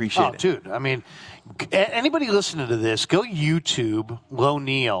really appreciate it. Dude, I mean, anybody listening to this, go YouTube Lo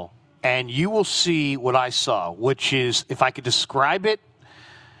Neal, and you will see what I saw, which is, if I could describe it,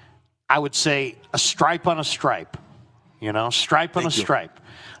 I would say a stripe on a stripe. Stripe on a stripe.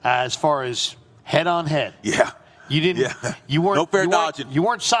 As far as head on head. Yeah. You didn't. Yeah. You weren't. No fair dodging. You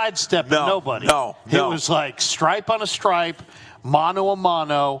weren't sidestepping nobody. No. It was like stripe on a stripe, mano a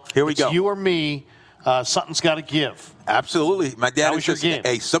mano. Here we go. You or me. Something's got to give. Absolutely. My dad was just,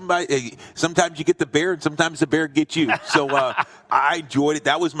 hey, sometimes you get the bear and sometimes the bear gets you. So I enjoyed it.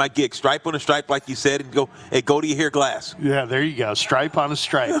 That was my gig. Stripe on a stripe, like you said, and go to your hair glass. Yeah, there you go. Stripe on a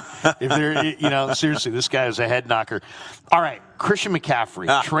stripe. If there, seriously, this guy is a head knocker. All right, Christian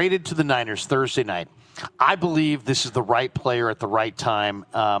McCaffrey traded to the Niners Thursday night. I believe this is the right player at the right time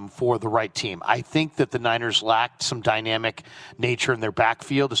for the right team. I think that the Niners lacked some dynamic nature in their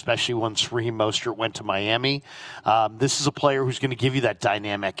backfield, especially when Raheem Mostert went to Miami. This is a player who's going to give you that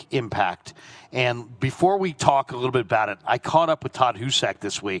dynamic impact. And before we talk a little bit about it, I caught up with Todd Husak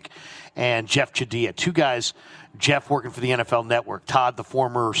this week and Jeff Chadiha, two guys. Jeff working for the NFL Network. Todd, the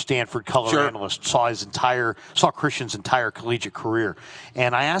former Stanford color analyst, saw Christian's entire collegiate career.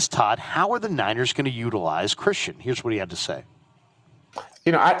 And I asked Todd, how are the Niners going to utilize Christian? Here's what he had to say.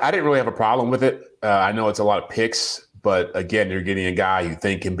 I didn't really have a problem with it. I know it's a lot of picks, but again, you're getting a guy you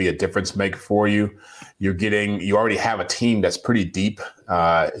think can be a difference maker for you. You already have a team that's pretty deep,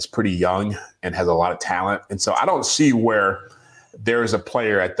 is pretty young, and has a lot of talent. And so I don't see where there's a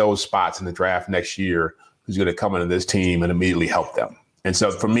player at those spots in the draft next year who's going to come into this team and immediately help them. And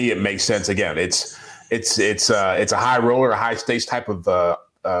so for me, it makes sense. Again, it's a high roller, a high stakes type of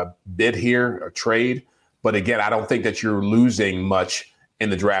bid here, or trade. But again, I don't think that you're losing much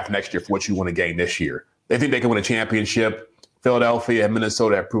in the draft next year for what you want to gain this year. They think they can win a championship. Philadelphia and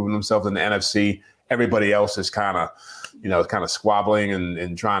Minnesota have proven themselves in the NFC. Everybody else is kind of squabbling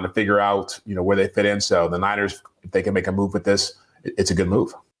and trying to figure out, where they fit in. So the Niners, if they can make a move with this, it's a good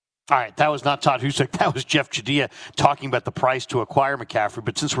move. All right, that was not Todd Husick. That was Jeff Chadiha talking about the price to acquire McCaffrey.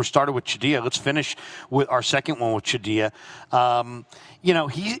 But since we're started with Chadiha, let's finish with our second one with Chadiha.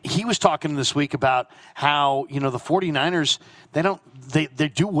 He was talking this week about how, the 49ers, they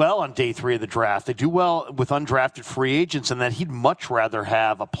do well on day 3 of the draft. They do well with undrafted free agents, and that he'd much rather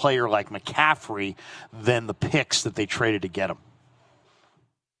have a player like McCaffrey than the picks that they traded to get him.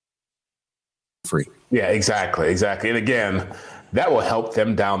 Free. Yeah, exactly. And again, that will help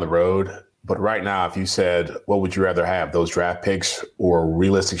them down the road. But right now, if you said, what would you rather have, those draft picks or a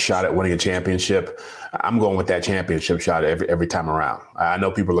realistic shot at winning a championship? I'm going with that championship shot every time around. I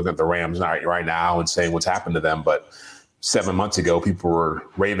know people are looking at the Rams right now and saying what's happened to them, but 7 months ago, people were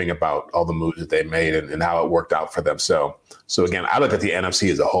raving about all the moves that they made and how it worked out for them. So again, I look at the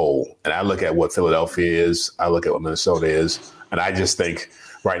NFC as a whole, and I look at what Philadelphia is, I look at what Minnesota is, and I just think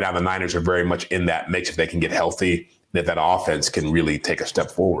right now the Niners are very much in that mix if they can get healthy, that offense can really take a step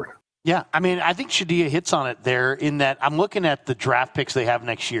forward. Yeah, I think Chadiha hits on it there in that I'm looking at the draft picks they have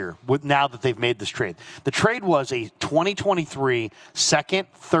next year now that they've made this trade. The trade was a 2023 second,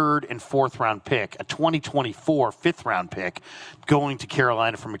 third, and fourth round pick, a 2024 fifth round pick going to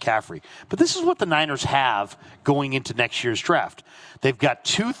Carolina for McCaffrey. But this is what the Niners have going into next year's draft. They've got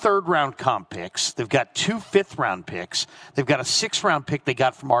 2 third-round comp picks. They've got 2 fifth-round picks. They've got a 6th-round pick they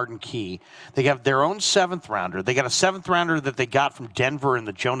got from Arden Key. They have their own 7th-rounder. They got a 7th-rounder that they got from Denver in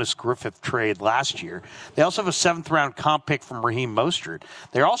the Jonas Griffith trade last year. They also have a 7th-round comp pick from Raheem Mostert.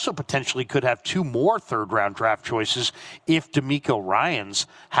 They also potentially could have 2 more third-round draft choices if DeMeco Ryans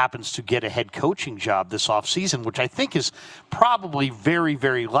happens to get a head coaching job this offseason, which I think is probably very,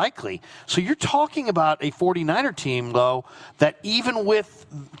 very likely. So you're talking about a 49er team, though, that even with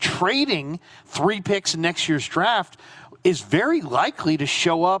trading 3 picks in next year's draft is very likely to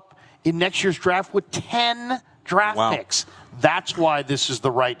show up in next year's draft with 10 draft picks. That's why this is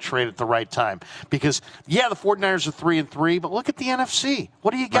the right trade at the right time. Because, the 49ers are 3-3, but look at the NFC.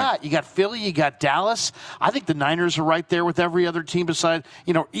 What do you got? Right. You got Philly, you got Dallas. I think the Niners are right there with every other team beside,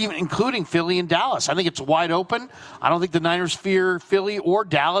 even including Philly and Dallas. I think it's wide open. I don't think the Niners fear Philly or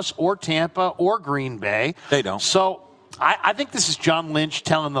Dallas or Tampa or Green Bay. They don't. So I think this is John Lynch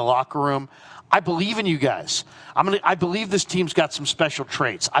telling the locker room, I believe in you guys. I believe this team's got some special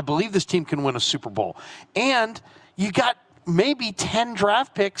traits. I believe this team can win a Super Bowl. And you got maybe 10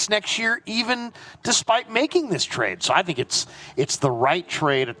 draft picks next year, even despite making this trade. So I think it's the right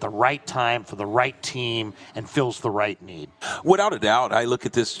trade at the right time for the right team and fills the right need. Without a doubt, I look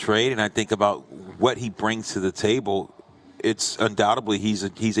at this trade and I think about what he brings to the table. It's undoubtedly he's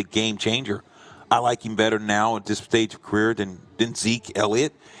a game changer. I like him better now at this stage of career than Zeke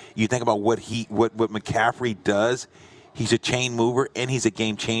Elliott. You think about what McCaffrey does. He's a chain mover and he's a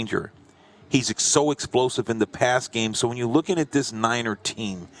game changer. He's so explosive in the pass game. So when you're looking at this Niner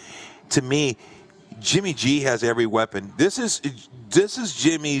team, to me, Jimmy G has every weapon. This is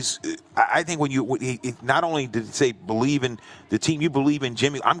Jimmy's. I think when he not only did he say believe in the team, you believe in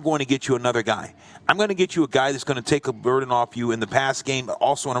Jimmy. I'm going to get you another guy. I'm going to get you a guy that's going to take a burden off you in the pass game, but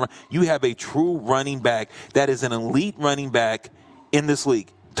also in a run. You have a true running back that is an elite running back in this league.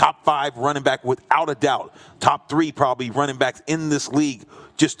 Top 5 running back without a doubt. Top 3 probably running backs in this league.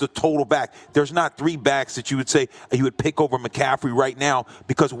 Just the total back. There's not 3 backs that you would say you would pick over McCaffrey right now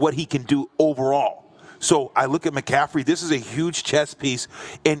because of what he can do overall. So I look at McCaffrey. This is a huge chess piece,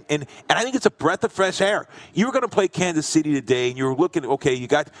 and I think it's a breath of fresh air. You were going to play Kansas City today, and you're looking. Okay, you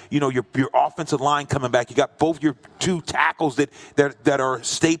got your offensive line coming back. You got both your 2 tackles that are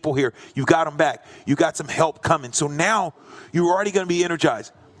staple here. You got them back. You got some help coming. So now you're already going to be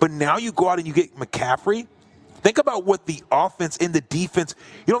energized. But now you go out and you get McCaffrey. Think about what the offense and the defense.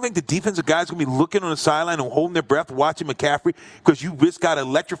 You don't think the defensive guys are going to be looking on the sideline and holding their breath watching McCaffrey because you just got an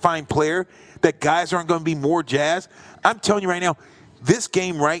electrifying player that guys aren't going to be more jazzed? I'm telling you right now, this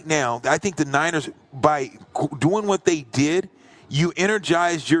game right now, I think the Niners, by doing what they did, you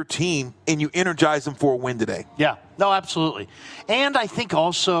energized your team and you energized them for a win today. Yeah, no, absolutely. And I think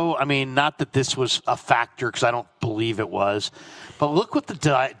also, not that this was a factor because I don't believe it was, but look what the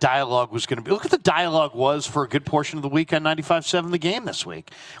dialogue was going to be. Look what the dialogue was for a good portion of the week on 95.7 The Game this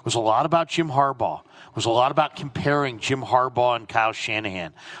week. It was a lot about Jim Harbaugh. It was a lot about comparing Jim Harbaugh and Kyle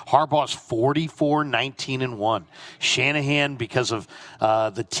Shanahan. Harbaugh's 44-19-1. Shanahan, because of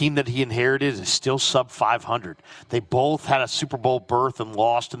the team that he inherited, is still sub-500. They both had a Super Bowl berth and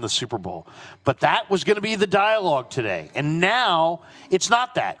lost in the Super Bowl. But that was going to be the dialogue today. And now it's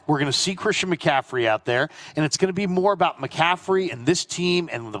not that. We're going to see Christian McCaffrey out there, and it's going to be more about McCaffrey and this team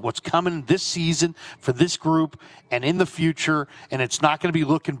and what's coming this season for this group and in the future. And it's not going to be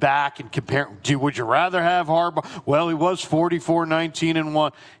looking back and comparing. Would you rather have Harbaugh? Well, he was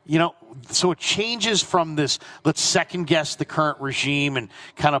 44-19-1. So it changes from this, let's second guess the current regime and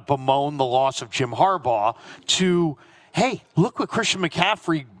kind of bemoan the loss of Jim Harbaugh to, hey, look what Christian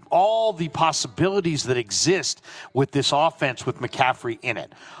McCaffrey, all the possibilities that exist with this offense with McCaffrey in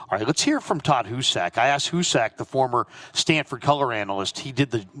it. All right, let's hear from Todd Husak. I asked Husak, the former Stanford color analyst. He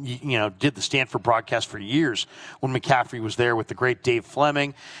did the Stanford broadcast for years when McCaffrey was there with the great Dave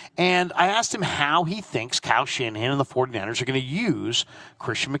Fleming. And I asked him how he thinks Kyle Shanahan and the 49ers are going to use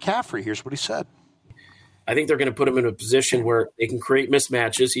Christian McCaffrey. Here's what he said. I think they're going to put him in a position where they can create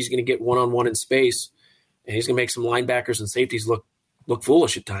mismatches. He's going to get one-on-one in space, and he's going to make some linebackers and safeties look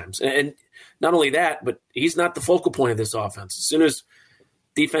foolish at times. And not only that, but he's not the focal point of this offense. As soon as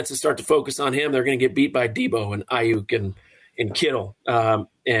defenses start to focus on him, they're going to get beat by Debo and Ayuk and Kittle.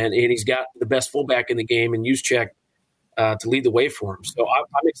 And he's got the best fullback in the game in Juszczyk to lead the way for him. So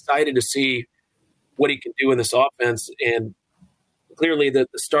I'm excited to see what he can do in this offense. And clearly the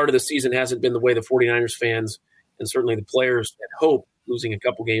start of the season hasn't been the way the 49ers fans and certainly the players had hoped, losing a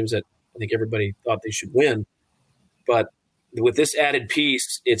couple games that I think everybody thought they should win. But with this added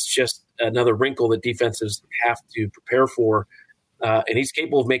piece, it's just another wrinkle that defenses have to prepare for. And he's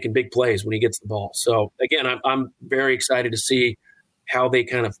capable of making big plays when he gets the ball. So, again, I'm very excited to see how they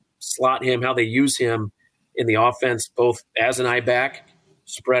kind of slot him, how they use him in the offense, both as an I-back,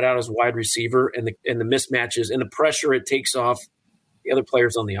 spread out as a wide receiver, and the mismatches and the pressure it takes off the other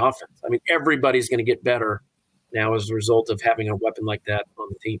players on the offense. I mean, everybody's going to get better now as a result of having a weapon like that on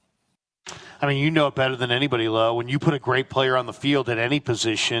the team. I mean, you know it better than anybody, Lo. When you put a great player on the field at any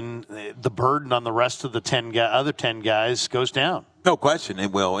position, the burden on the rest of the other 10 guys goes down. No question,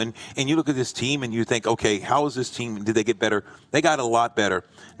 it will. And you look at this team and you think, okay, how is this team? Did they get better? They got a lot better,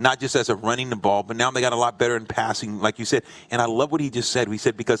 not just as a running the ball, but now they got a lot better in passing, like you said. And I love what he just said. He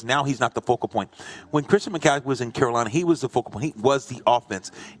said, because now he's not the focal point. When Christian McCaffrey was in Carolina, he was the focal point. He was the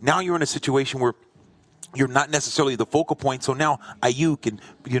offense. Now you're in a situation where you're not necessarily the focal point. So now Ayuk and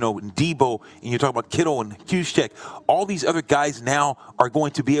Debo, and you're talking about Kittle and Juszczyk, all these other guys now are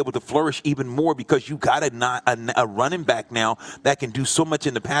going to be able to flourish even more because you got a running back now that can do so much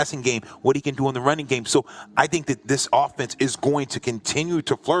in the passing game, what he can do in the running game. So I think that this offense is going to continue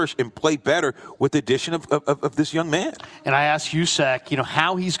to flourish and play better with the addition of this young man. And I asked Husak,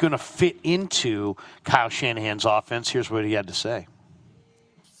 how he's going to fit into Kyle Shanahan's offense. Here's what he had to say.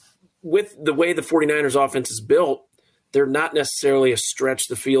 With the way the 49ers offense is built, they're not necessarily a stretch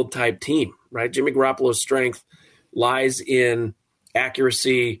the field type team, right? Jimmy Garoppolo's strength lies in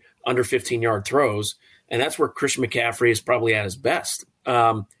accuracy under 15-yard throws, and that's where Christian McCaffrey is probably at his best.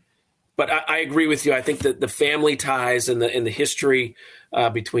 But I agree with you. I think that the family ties and the history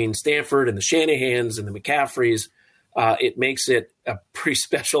between Stanford and the Shanahans and the McCaffreys, it makes it a pretty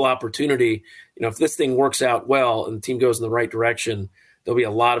special opportunity. If this thing works out well and the team goes in the right direction, there'll be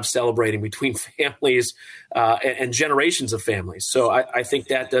a lot of celebrating between families and generations of families. So I think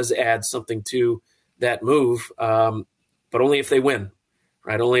that does add something to that move, but only if they win,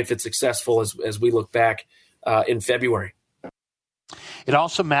 right? Only if it's successful as we look back in February. It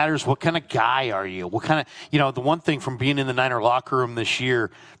also matters what kind of guy are you? What kind of, the one thing from being in the Niner locker room this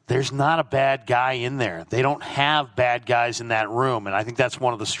year, there's not a bad guy in there. They don't have bad guys in that room, and I think that's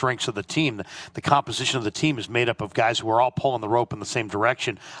one of the strengths of the team. The composition of the team is made up of guys who are all pulling the rope in the same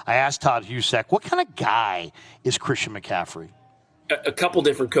direction. I asked Todd Husak, what kind of guy is Christian McCaffrey? A couple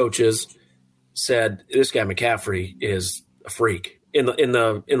different coaches said this guy McCaffrey is a freak in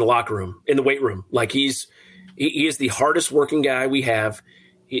the locker room, in the weight room. Like he is the hardest working guy we have.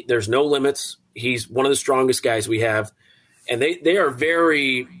 There's no limits. He's one of the strongest guys we have. And they are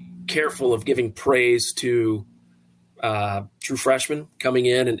very careful of giving praise to true freshmen coming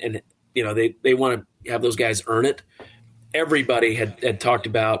in. And they want to have those guys earn it. Everybody had talked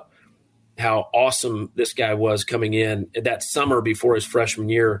about how awesome this guy was coming in that summer before his freshman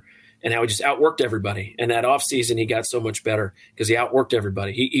year and how he just outworked everybody. And that offseason, he got so much better because he outworked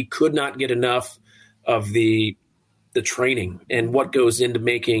everybody. He could not get enough of the training and what goes into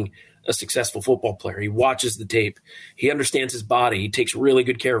making a successful football player. He watches the tape. He understands his body. He takes really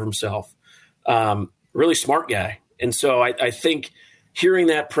good care of himself. Really smart guy. And so I think hearing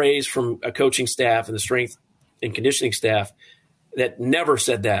that praise from a coaching staff and the strength and conditioning staff that never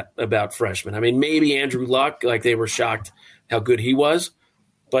said that about freshmen. I mean, maybe Andrew Luck, like they were shocked how good he was,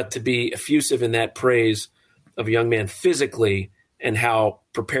 but to be effusive in that praise of a young man physically and how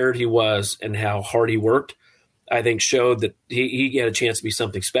prepared he was and how hard he worked, I think showed that he had a chance to be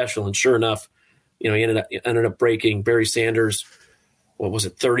something special. And sure enough, He ended up breaking Barry Sanders,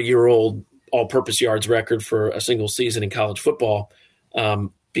 30-year-old all-purpose yards record for a single season in college football,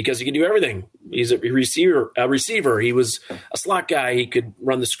 because he can do everything. He's a receiver. He was a slot guy. He could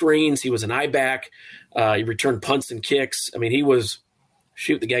run the screens. He was an I-back. He returned punts and kicks. I mean,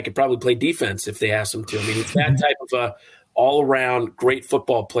 the guy could probably play defense if they asked him to. I mean, he's that type of a all-around great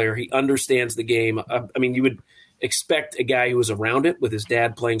football player. He understands the game. I mean, you would expect a guy who was around it with his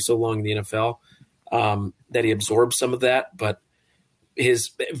dad playing so long in the NFL that he absorbed some of that. But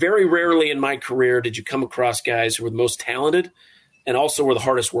very rarely in my career did you come across guys who were the most talented and also were the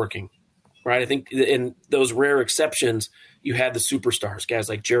hardest working, right? I think in those rare exceptions, you had the superstars, guys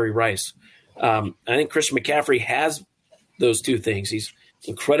like Jerry Rice. I think Christian McCaffrey has those two things. He's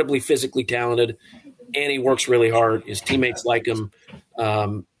incredibly physically talented, and he works really hard. His teammates like him.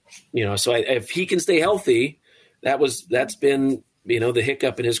 So if he can stay healthy, that's been the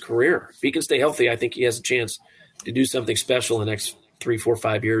hiccup in his career. If he can stay healthy, I think he has a chance to do something special in the next 3, 4,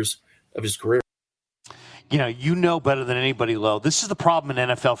 5 years of his career. You know better than anybody, Lo. This is the problem in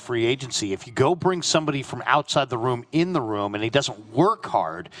NFL free agency. If you go bring somebody from outside the room in the room and he doesn't work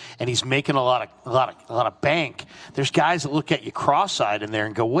hard and he's making a lot of bank, there's guys that look at you cross-eyed in there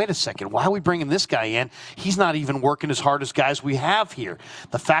and go, wait a second, why are we bringing this guy in? He's not even working as hard as guys we have here.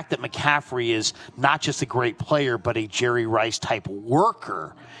 The fact that McCaffrey is not just a great player but a Jerry Rice type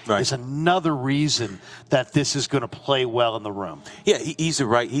worker is another reason that this is going to play well in the room. Yeah, he's a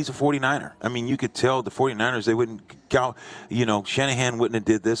 49er. I mean, you could tell the 49ers, they wouldn't count, Shanahan wouldn't have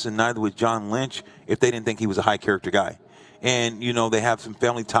did this, and neither would John Lynch if they didn't think he was a high character guy. And, they have some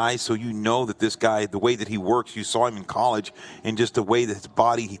family ties, so that this guy, the way that he works, you saw him in college, and just the way that his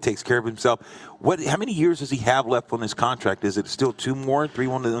body, he takes care of himself. How many years does he have left on his contract? Is it still 2 more, 3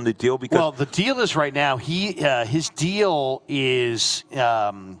 on the deal? Well, the deal is right now, his deal is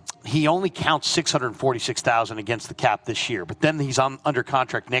he only counts $646,000 against the cap this year, but then he's under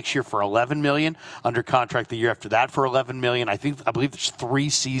contract next year for $11 million, under contract the year after that for $11 million. I believe there's 3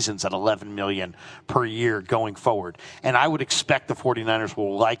 seasons at $11 million per year going forward, and I would expect the 49ers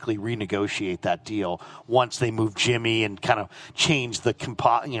will likely renegotiate that deal once they move Jimmy and kind of change the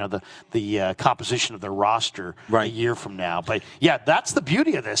composition of their roster a year from now. But yeah, that's the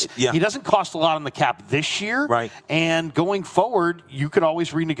beauty of this. Yeah. He doesn't cost a lot on the cap this year, and going forward, you could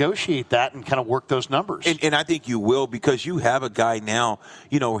always renegotiate that and kind of work those numbers. And I think you will, because you have a guy now.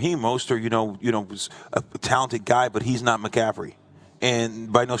 Raheem Mostert, was a talented guy, but he's not McCaffrey.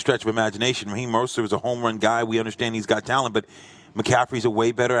 And by no stretch of imagination, Raheem Mostert was a home run guy. We understand he's got talent, but McCaffrey's a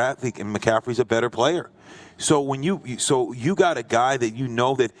way better athlete, and McCaffrey's a better player. So you got a guy that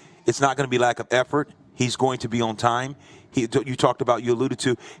that it's not going to be lack of effort. He's going to be on time. You alluded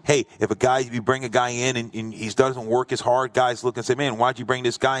to, hey, if you bring a guy in and he doesn't work as hard, guys look and say, man, why'd you bring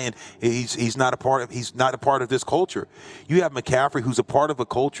this guy in? He's not a part of this culture. You have McCaffrey, who's a part of a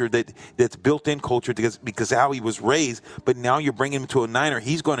culture that's built-in culture because how he was raised, but now you're bringing him to a Niner.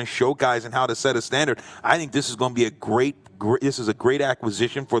 He's going to show guys and how to set a standard. I think this is going to be a great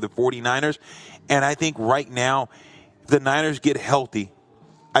acquisition for the 49ers. And I think right now, if the Niners get healthy,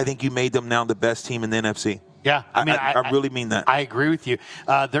 I think you made them now the best team in the NFC. Yeah, I really mean that. I agree with you.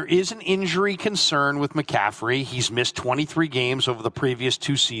 There is an injury concern with McCaffrey. He's missed 23 games over the previous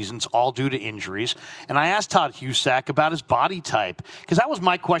 2 seasons, all due to injuries. And I asked Todd Husak about his body type, because that was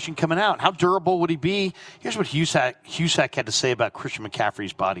my question coming out. How durable would he be? Here's what Husak had to say about Christian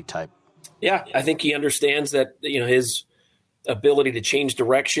McCaffrey's body type. Yeah, I think he understands that his ability to change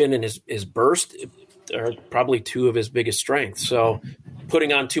direction and his burst are probably 2 of his biggest strengths. So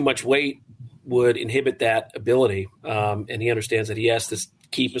putting on too much weight would inhibit that ability. And he understands that he has to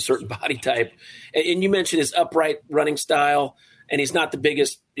keep a certain body type. And you mentioned his upright running style, and he's not the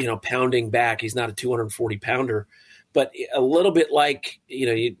biggest, pounding back. He's not a 240-pounder, but a little bit like,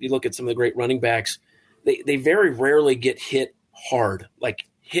 you look at some of the great running backs, they very rarely get hit hard, like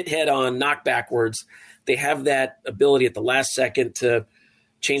hit head on, knock backwards. They have that ability at the last second to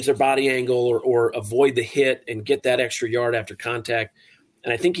change their body angle or avoid the hit and get that extra yard after contact.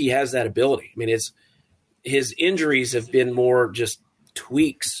 And I think he has that ability. I mean, his injuries have been more just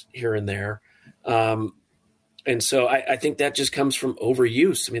tweaks here and there. And so I think that just comes from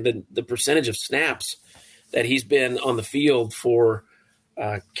overuse. I mean, the percentage of snaps that he's been on the field for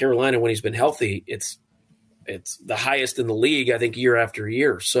Carolina when he's been healthy, it's the highest in the league, I think, year after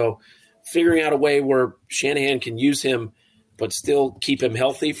year. So figuring out a way where Shanahan can use him but still keep him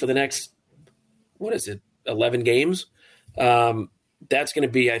healthy for the next, 11 games? That's going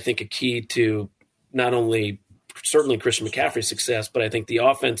to be, I think, a key to not only certainly Christian McCaffrey's success, but I think the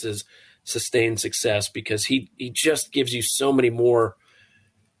offense's sustained success, because he just gives you so many more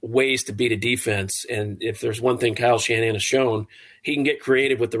ways to beat a defense. And if there's one thing Kyle Shanahan has shown, he can get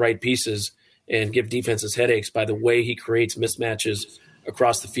creative with the right pieces and give defenses headaches by the way he creates mismatches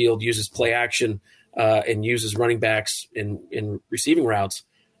across the field, uses play action, and uses running backs in receiving routes.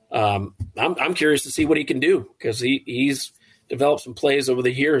 I'm curious to see what he can do because he's developed some plays over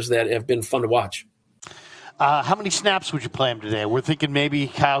the years that have been fun to watch. How many snaps would you play him today? We're thinking maybe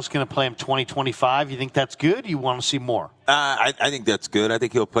Kyle's going to play him 20-25. You think that's good? You want to see more? I think that's good. I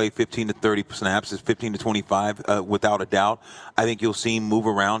think he'll play 15 to 30 snaps. It's 15 to 25 without a doubt. I think you'll see him move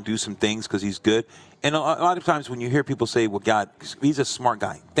around, do some things because he's good. And a lot of times when you hear people say, well, God, he's a smart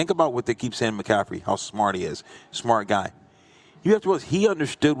guy. Think about what they keep saying McCaffrey, how smart he is. Smart guy. You have to realize he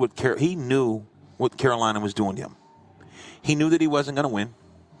understood he knew what Carolina was doing to him. He knew that he wasn't going to win.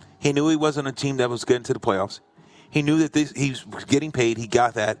 He knew he wasn't a team that was getting to the playoffs. He knew that he was getting paid. He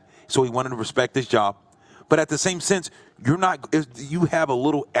got that, so he wanted to respect his job. But at the same sense, you have a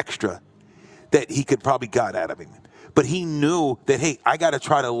little extra that he could probably got out of him. But he knew that, hey, I got to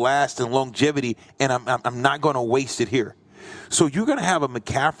try to last in longevity, and I'm not going to waste it here. So you're going to have a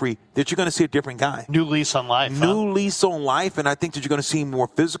McCaffrey that you're going to see a different guy. New lease on life. Lease on life, and I think that you're going to see more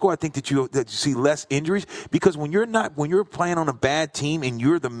physical. I think that you see less injuries because when you're playing on a bad team and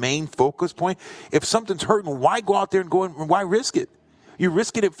you're the main focus point, if something's hurting, why go out there and why risk it? You're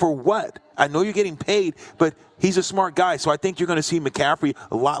risking it for what? I know you're getting paid, but he's a smart guy, so I think you're going to see McCaffrey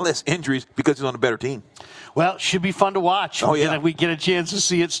a lot less injuries because he's on a better team. Well, it should be fun to watch. Oh, yeah. We get a chance to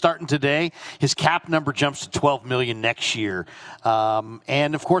see it starting today. His cap number jumps to $12 million next year.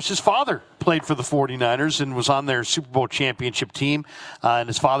 And, of course, his father played for the 49ers and was on their Super Bowl championship team. And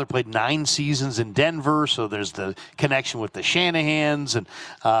his father played 9 seasons in Denver, so there's the connection with the Shanahans. And,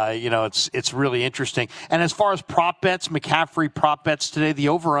 it's really interesting. And as far as prop bets, McCaffrey prop bets today, the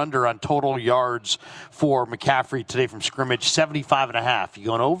over-under on total yards for McCaffrey today from scrimmage, 75.5. You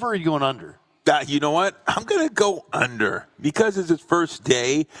going over or you going under? You know what? I'm going to go under because it's his first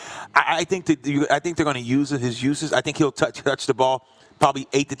day. I think they're going to use his uses. I think he'll touch the ball probably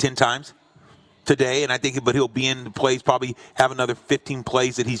 8 to 10 times today, and but he'll be in the plays, probably have another 15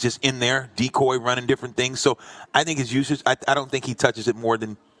 plays that he's just in there, decoy, running different things. So I think his usage, I don't think he touches it more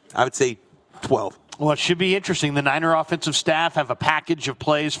than, I would say, 12. Well, it should be interesting. The Niner offensive staff have a package of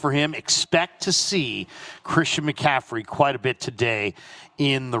plays for him. Expect to see Christian McCaffrey quite a bit today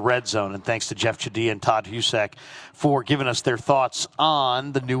in the red zone. And thanks to Jeff Chaddia and Todd Husek for giving us their thoughts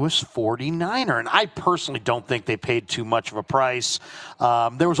on the newest 49er. And I personally don't think they paid too much of a price.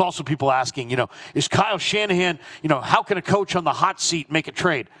 There was also people asking, is Kyle Shanahan, how can a coach on the hot seat make a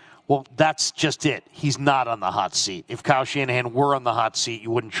trade? Well, that's just it. He's not on the hot seat. If Kyle Shanahan were on the hot seat,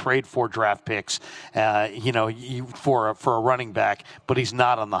 you wouldn't trade 4 draft picks, for a running back. But he's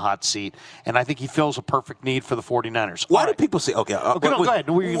not on the hot seat, and I think he fills a perfect need for the 49ers. Why do people say? Okay, go ahead.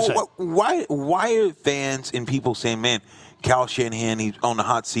 What were you going to say? Why are fans and people saying, "Man, Kyle Shanahan, he's on the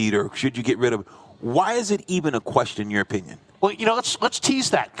hot seat," or should you get rid of him? Why is it even a question, in your opinion? Well, let's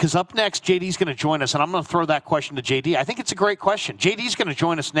tease that because up next, JD's going to join us, and I'm going to throw that question to JD. I think it's a great question. JD's going to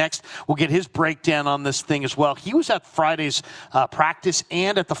join us next. We'll get his breakdown on this thing as well. He was at Friday's practice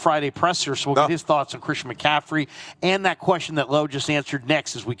and at the Friday presser, so we'll get his thoughts on Christian McCaffrey and that question that Lo just answered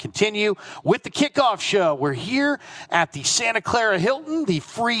next as we continue with the kickoff show. We're here at the Santa Clara Hilton. The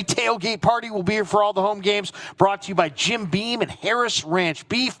free tailgate party will be here for all the home games, brought to you by Jim Beam and Harris Ranch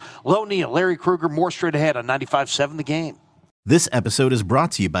Beef. Lo Neal, Larry Krueger, more straight ahead on 95.7 The Game. This episode is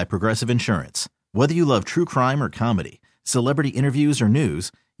brought to you by Progressive Insurance. Whether you love true crime or comedy, celebrity interviews or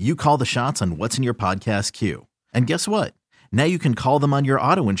news, you call the shots on what's in your podcast queue. And guess what? Now you can call them on your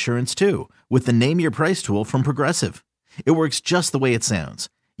auto insurance too with the Name Your Price tool from Progressive. It works just the way it sounds.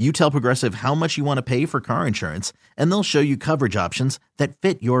 You tell Progressive how much you want to pay for car insurance, and they'll show you coverage options that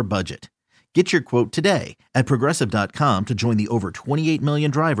fit your budget. Get your quote today at Progressive.com to join the over 28 million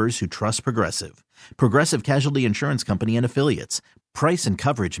drivers who trust Progressive. Progressive Casualty Insurance Company and Affiliates. Price and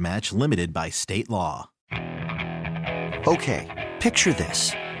coverage match limited by state law. Okay, picture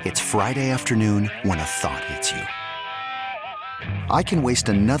this. It's Friday afternoon when a thought hits you. I can waste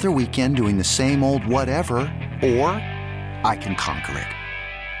another weekend doing the same old whatever, or I can conquer it.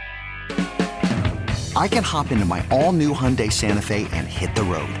 I can hop into my all-new Hyundai Santa Fe and hit the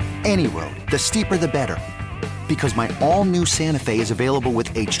road. Any road. The steeper, the better. Because my all-new Santa Fe is available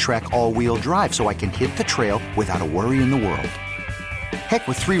with H-Track all-wheel drive, so I can hit the trail without a worry in the world. Heck,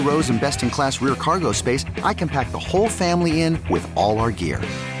 with 3 rows and best-in-class rear cargo space, I can pack the whole family in with all our gear.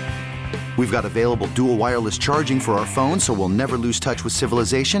 We've got available dual wireless charging for our phones, so we'll never lose touch with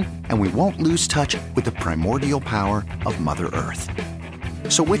civilization, and we won't lose touch with the primordial power of Mother Earth.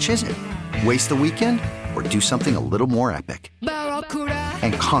 So which is it? Waste the weekend or do something a little more epic?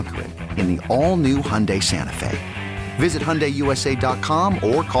 and conquer it in the all-new Hyundai Santa Fe. Visit HyundaiUSA.com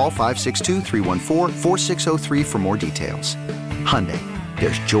or call 562-314-4603 for more details. Hyundai,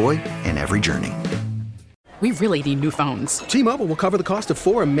 there's joy in every journey. We really need new phones. T-Mobile will cover the cost of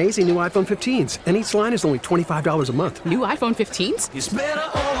 4 amazing new iPhone 15s, and each line is only $25 a month. New iPhone 15s? It's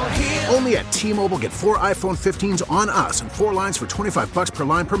better over here. Only at T-Mobile, get 4 iPhone 15s on us and 4 lines for $25 per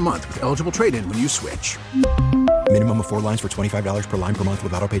line per month with eligible trade-in when you switch. Minimum of 4 lines for $25 per line per month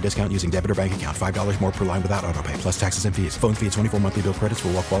with autopay discount using debit or bank account. $5 more per line without autopay, plus taxes and fees. Phone fee at 24 monthly bill credits for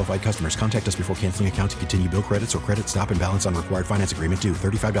well-qualified customers. Contact us before canceling account to continue bill credits or credit stop and balance on required finance agreement due.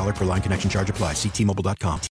 $35 per line connection charge applies. See T-Mobile.com.